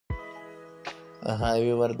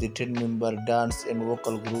However, the 10-member dance and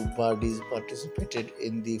vocal group BUDDiiS participated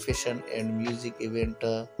in the fashion and music event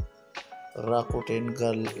Rakuten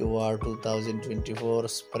GirlsAward 2024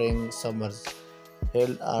 Spring Summers,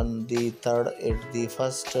 held on the 3rd at the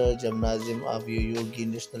first gymnasium of Yoyogi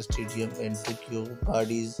National Stadium in Tokyo.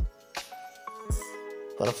 BUDDiiS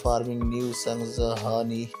performing new songs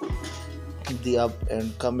Honey, the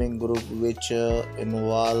up-and-coming group which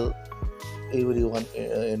involve everyone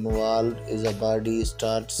involved is a body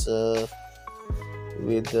starts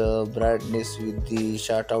with brightness with the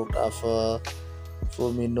shout out of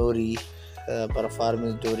Fuminori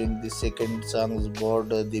performance during the second song's board.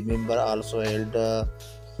 The member also held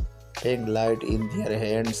pink light in their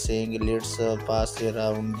hands, saying let's pass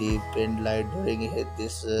around the pink light during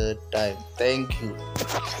this time. Thank you.